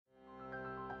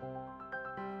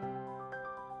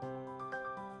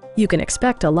You can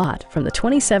expect a lot from the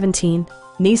 2017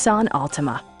 Nissan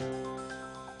Altima.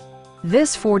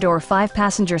 This four-door,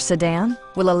 five-passenger sedan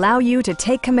will allow you to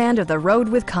take command of the road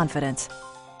with confidence.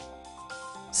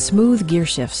 Smooth gear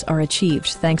shifts are achieved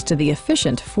thanks to the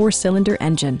efficient four-cylinder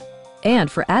engine. And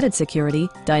for added security,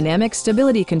 dynamic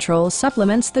stability control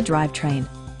supplements the drivetrain.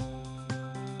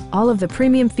 All of the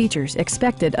premium features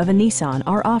expected of a Nissan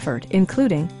are offered,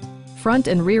 including front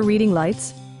and rear reading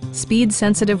lights,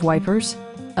 speed-sensitive wipers,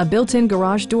 a built-in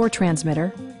garage door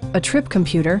transmitter, a trip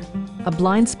computer, a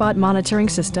blind spot monitoring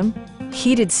system,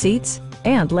 heated seats,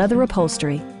 and leather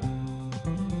upholstery.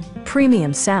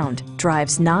 Premium sound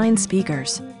drives 9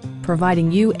 speakers,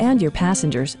 providing you and your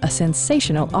passengers a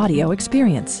sensational audio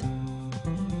experience.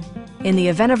 In the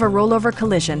event of a rollover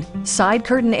collision, side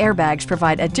curtain airbags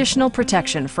provide additional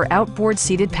protection for outboard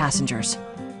seated passengers.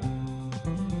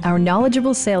 Our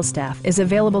knowledgeable sales staff is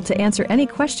available to answer any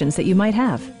questions that you might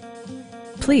have.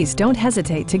 Please don't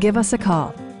hesitate to give us a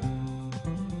call.